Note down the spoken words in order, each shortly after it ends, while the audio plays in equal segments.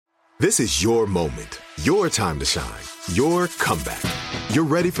This is your moment, your time to shine, your comeback. You're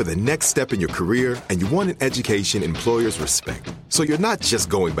ready for the next step in your career, and you want an education employers respect. So you're not just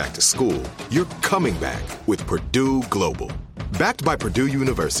going back to school, you're coming back with Purdue Global. Backed by Purdue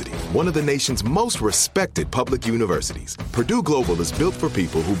University, one of the nation's most respected public universities, Purdue Global is built for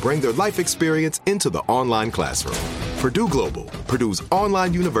people who bring their life experience into the online classroom. Purdue Global, Purdue's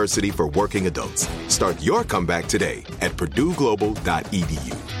online university for working adults. Start your comeback today at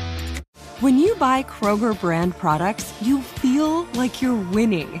purdueglobal.edu. When you buy Kroger brand products, you feel like you're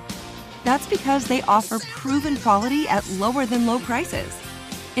winning. That's because they offer proven quality at lower than low prices.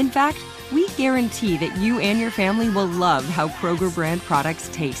 In fact, we guarantee that you and your family will love how Kroger brand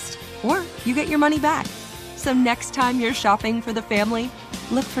products taste, or you get your money back. So next time you're shopping for the family,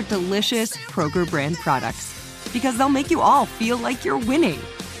 look for delicious Kroger brand products, because they'll make you all feel like you're winning.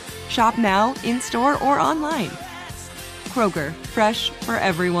 Shop now, in-store, or online. Kroger, fresh for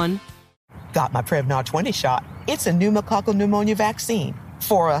everyone. Got my Prevnar 20 shot. It's a pneumococcal pneumonia vaccine.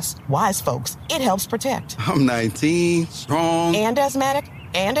 For us, wise folks, it helps protect. I'm 19, strong. And asthmatic,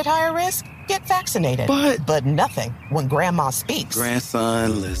 and at higher risk. Get vaccinated. But nothing when grandma speaks.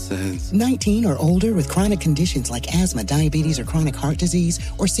 Grandson listens. 19 or older with chronic conditions like asthma, diabetes, or chronic heart disease,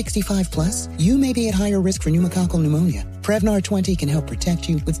 or 65 plus, you may be at higher risk for pneumococcal pneumonia. Prevnar 20 can help protect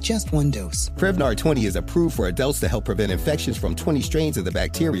you with just one dose. Prevnar 20 is approved for adults to help prevent infections from 20 strains of the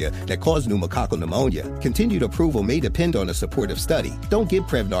bacteria that cause pneumococcal pneumonia. Continued approval may depend on a supportive study. Don't give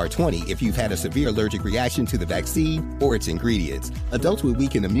Prevnar 20 if you've had a severe allergic reaction to the vaccine or its ingredients. Adults with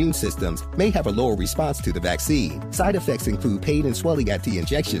weakened immune systems may have a lower response to the vaccine. Side effects include pain and swelling at the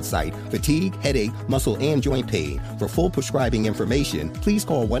injection site, fatigue, headache, muscle, and joint pain. For full prescribing information, please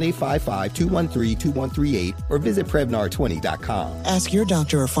call 1-855-213-2138 or visit Prevnar20.com. Ask your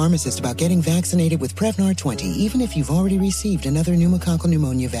doctor or pharmacist about getting vaccinated with Prevnar 20, even if you've already received another pneumococcal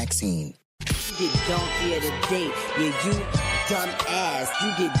pneumonia vaccine. You get donkey of the day, yeah, you dumb ass.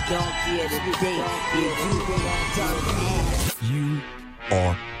 You get donkey of the day, yeah, you dumb ass. You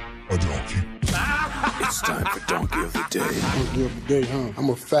are a donkey. It's time for Donkey of the Day. Donkey of the Day, huh? I'm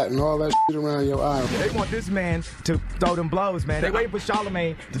gonna fatten all that shit around your eye. They want this man to throw them blows, man. They waiting for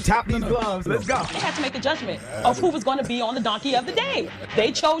Charlemagne to tap these gloves. Let's go. They had to make a judgment of who was going to be on the Donkey of the Day.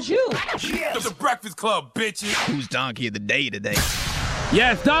 They chose you. Yes. The Breakfast Club, bitches. Who's Donkey of the Day today?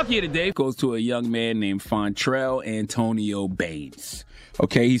 Yes, Donkey of the Day goes to a young man named Fontrell Antonio Baines.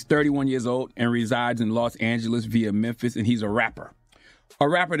 Okay, he's 31 years old and resides in Los Angeles via Memphis, and he's a rapper. A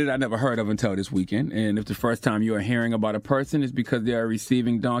rapper that I never heard of until this weekend. And if the first time you are hearing about a person is because they are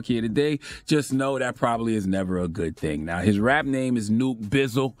receiving Donkey of the Day, just know that probably is never a good thing. Now, his rap name is Nuke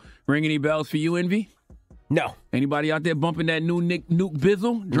Bizzle. Ring any bells for you, Envy? No. Anybody out there bumping that new Nuke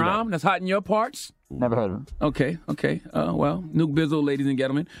Bizzle drum that's hot in your parts? Never heard of him. Okay. Well, Nuke Bizzle, ladies and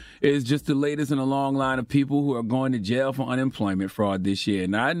gentlemen, is just the latest in a long line of people who are going to jail for unemployment fraud this year.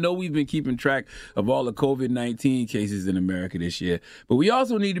 Now, I know we've been keeping track of all the COVID-19 cases in America this year, but we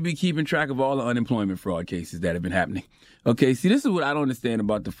also need to be keeping track of all the unemployment fraud cases that have been happening. Okay, see, this is what I don't understand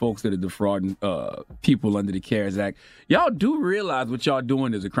about the folks that are defrauding people under the CARES Act. Y'all do realize what y'all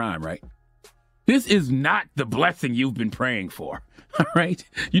doing is a crime, right? This is not the blessing you've been praying for, all right?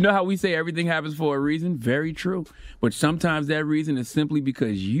 You know how we say everything happens for a reason? Very true. But sometimes that reason is simply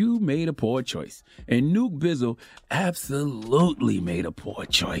because you made a poor choice. And Nuke Bizzle absolutely made a poor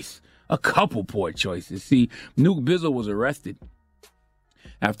choice. A couple poor choices. See, Nuke Bizzle was arrested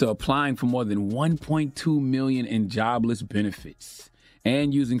after applying for more than $1.2 million in jobless benefits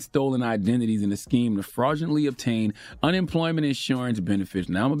and using stolen identities in a scheme to fraudulently obtain unemployment insurance benefits.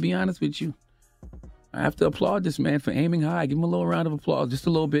 Now, I'm going to be honest with you. I have to applaud this man for aiming high. Give him a little round of applause, just a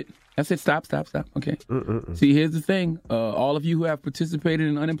little bit. I said stop. Okay. See, here's the thing. All of you who have participated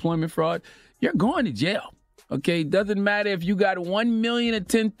in unemployment fraud, you're going to jail. Okay, doesn't matter if you got 1 million or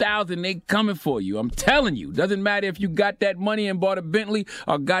 10,000, they coming for you. I'm telling you. Doesn't matter if you got that money and bought a Bentley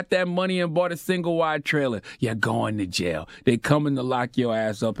or got that money and bought a single wide trailer. You're going to jail. They coming to lock your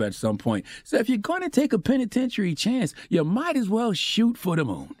ass up at some point. So if you're going to take a penitentiary chance, you might as well shoot for the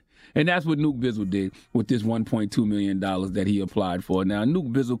moon. And that's what Nuke Bizzle did with this $1.2 million that he applied for. Now,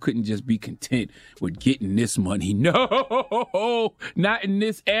 Nuke Bizzle couldn't just be content with getting this money. No, not in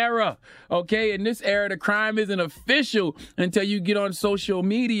this era. Okay, in this era, the crime isn't official until you get on social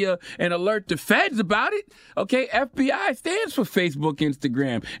media and alert the feds about it. Okay, FBI stands for Facebook,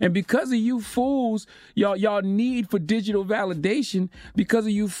 Instagram. And because of you fools, y'all need for digital validation, because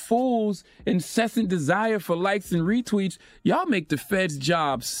of you fools' incessant desire for likes and retweets, y'all make the feds'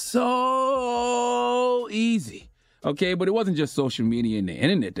 job so easy. Okay, but it wasn't just social media and the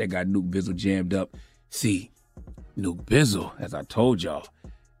internet that got Nuke Bizzle jammed up. See, Nuke Bizzle, as I told y'all,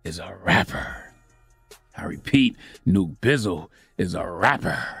 is a rapper. I repeat, Nuke Bizzle is a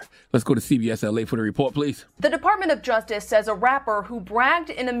rapper. Let's go to CBS LA for the report, please. The Department of Justice says a rapper who bragged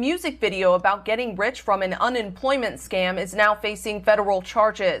in a music video about getting rich from an unemployment scam is now facing federal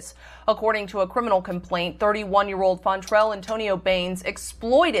charges. According to a criminal complaint, 31-year-old Fontrell Antonio Baines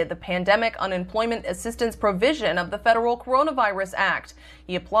exploited the pandemic unemployment assistance provision of the Federal Coronavirus Act.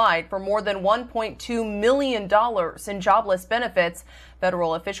 He applied for more than $1.2 million in jobless benefits.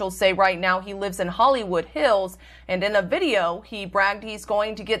 Federal officials say right now he lives in Hollywood Hills, and in a video, he bragged he's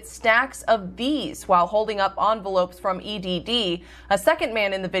going to get stacks of these while holding up envelopes from EDD. A second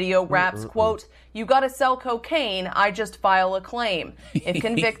man in the video raps, quote, "You gotta sell cocaine, I just file a claim." If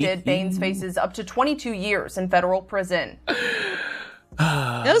convicted, Baines faces up to 22 years in federal prison.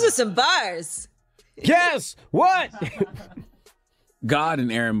 Those are some bars. Guess what? God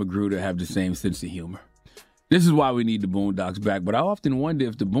and Aaron Magruder have the same sense of humor. This is why we need the Boondocks back. But I often wonder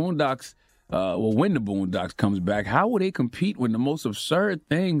if the Boondocks, when the Boondocks comes back, how will they compete when the most absurd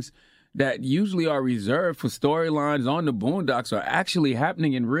things that usually are reserved for storylines on the Boondocks are actually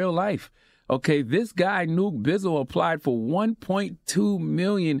happening in real life? Okay, this guy, Nuke Bizzle, applied for $1.2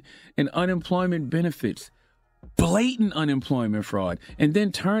 million in unemployment benefits. Blatant unemployment fraud. And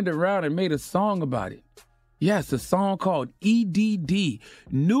then turned around and made a song about it. Yes, a song called EDD,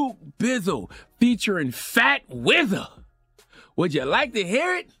 Nuke Bizzle, featuring Fat Wizard. Would you like to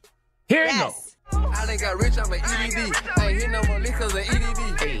hear it? Here it goes. I done got rich off of EDD. I ain't hit no more liquors than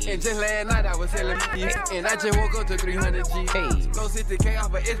EDD. And just last night I was selling me. And I just woke up to 300 G. Go 60K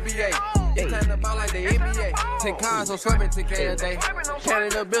off of SBA. It's time to ball like the NBA. 10 cars, I'm swimming 10K a day. Counting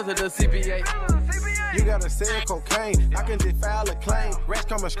the bills of the CPA. You gotta sell cocaine. I can just file a claim. Rats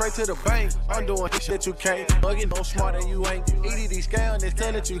coming straight to the bank. I'm doing shit you can't. Bugging no smarter you ain't. EDD scale and this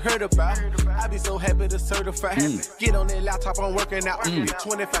thing that you heard about. I be so happy to certify. Get on that laptop, I'm working out.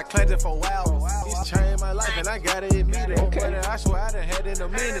 25 cleansing for hours. It's changed my life and I gotta admit it. Okay. I swear I done had in a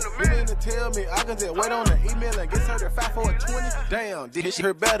minute. You mean to tell me I can just wait on the email and get certified for a 20? Damn, this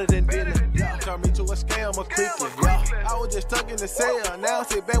shit better than dinner. Yeah, turn me to a scammer quickly. Yeah, I was just stuck in the cell. Now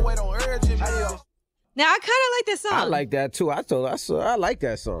sit back, wait on urgent. Now, I kind of like this song. I like that, too. I like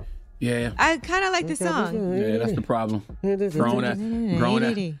that song. Yeah. I kind of like this song. Yeah, that's the problem.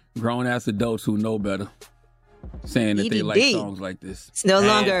 Grown ass adults who know better saying that they like songs like this. It's no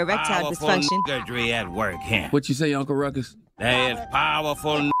longer erectile dysfunction. Niggery at work, What you say, Uncle Ruckus? There's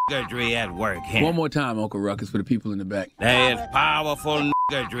powerful niggery at work, One more time, Uncle Ruckus, for the people in the back. There's powerful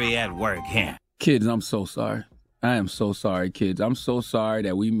niggery at work, Kids, I'm so sorry. I am so sorry, kids. I'm so sorry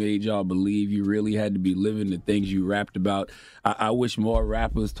that we made y'all believe you really had to be living the things you rapped about. I wish more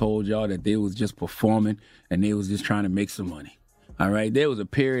rappers told y'all that they was just performing and they was just trying to make some money. All right? There was a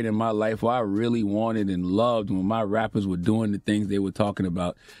period in my life where I really wanted and loved when my rappers were doing the things they were talking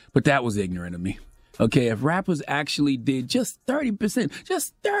about. But that was ignorant of me. Okay, if rappers actually did just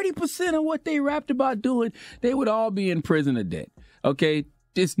 30% of what they rapped about doing, they would all be in prison or dead. Okay?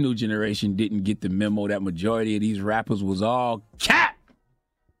 This new generation didn't get the memo that majority of these rappers was all cap.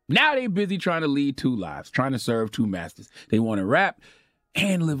 Now they busy trying to lead two lives, trying to serve two masters. They want to rap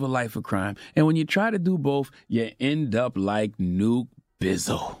and live a life of crime. And when you try to do both, you end up like Nuke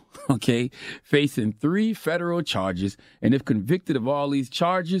Bizzle, okay? Facing 3 federal charges. And if convicted of all these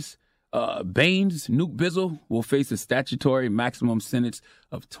charges, Baines, Nuke Bizzle, will face a statutory maximum sentence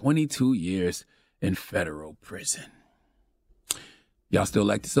of 22 years in federal prison. Y'all still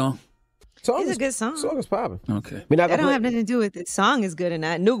like the song? It's a good song. Song is popping. Okay. That don't have nothing to do with the song is good or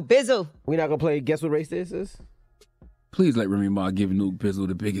not. Nuke Bizzle. We're not going to play Guess What Race This Is? Please let Remy Ma give Nuke Bizzle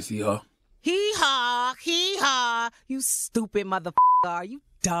the biggest hee-haw. Hee-haw. You stupid motherfucker. Are you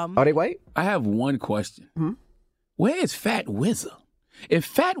dumb? Are they white? I have one question. Where is Fat Wizard? If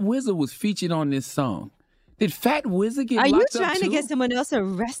Fat Wizard was featured on this song, did Fat Wizard get locked up too? Are you trying to get someone else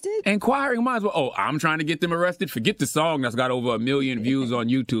arrested? Inquiring minds, I'm trying to get them arrested. Forget the song that's got over 1 million views on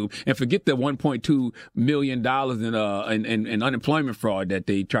YouTube, and forget the $1.2 million in unemployment fraud that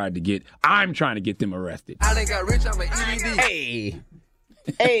they tried to get. I'm trying to get them arrested. I done got rich off of EDD.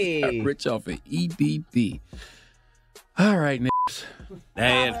 Hey. Got rich off of EDD. All right, niggas.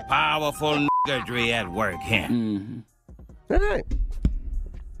 There's powerful niggery at work, All right.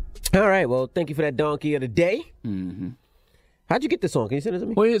 All right, well, thank you for that donkey of the day. How'd you get this song? Can you send it to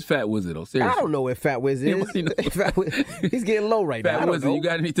me? Where is Fat Wizard, though? Seriously. I don't know where Fat Wizard is. He's getting low right now. Fat Wizard, you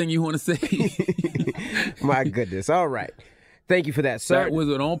got anything you want to say? My goodness. All right. Thank you for that, sir. Fat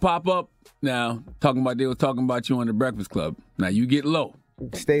Wizard, don't pop up now. They were talking about you on the Breakfast Club. Now you get low.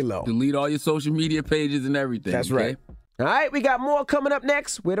 Stay low. Delete all your social media pages and everything. That's right. All right, we got more coming up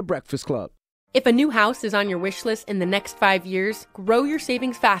next. We're the Breakfast Club. If a new house is on your wish list in the next 5 years, grow your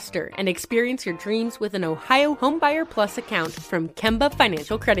savings faster and experience your dreams with an Ohio Homebuyer Plus account from Kemba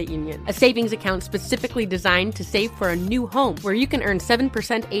Financial Credit Union. A savings account specifically designed to save for a new home where you can earn 7%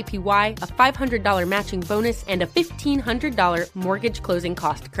 APY, a $500 matching bonus, and a $1,500 mortgage closing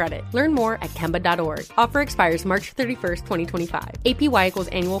cost credit. Learn more at Kemba.org. Offer expires March 31st, 2025. APY equals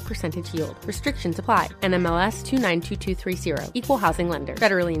annual percentage yield. Restrictions apply. NMLS 292230. Equal housing lender.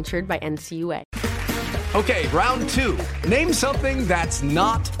 Federally insured by NCUA. Okay, round two. Name something that's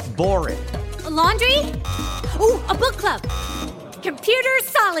not boring. A laundry? Ooh, a book club. Computer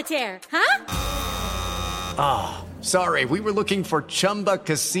solitaire, huh? Ah, sorry, we were looking for Chumba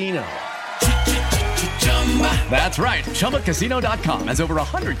Casino. That's right, ChumbaCasino.com has over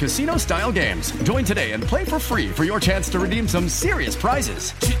 100 casino-style games. Join today and play for free for your chance to redeem some serious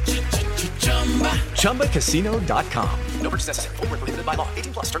prizes. ChumbaCasino.com. No purchase necessary. Void where prohibited by law.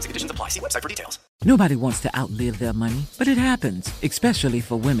 18 plus. Terms and conditions apply. See website for details. Nobody wants to outlive their money, but it happens, especially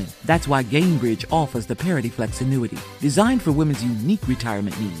for women. That's why GameBridge offers the Parity Flex annuity, designed for women's unique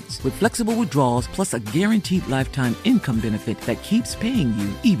retirement needs, with flexible withdrawals plus a guaranteed lifetime income benefit that keeps paying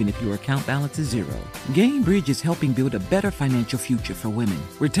you even if your account balance is zero. GameBridge is helping build a better financial future for women.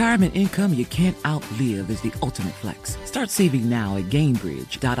 Retirement income you can't outlive is the ultimate flex. Start saving now at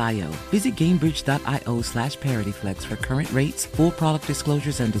GameBridge.io. Visit GameBridge.io/ParityFlex for current rates, full product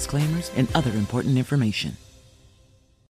disclosures and disclaimers, and other important information.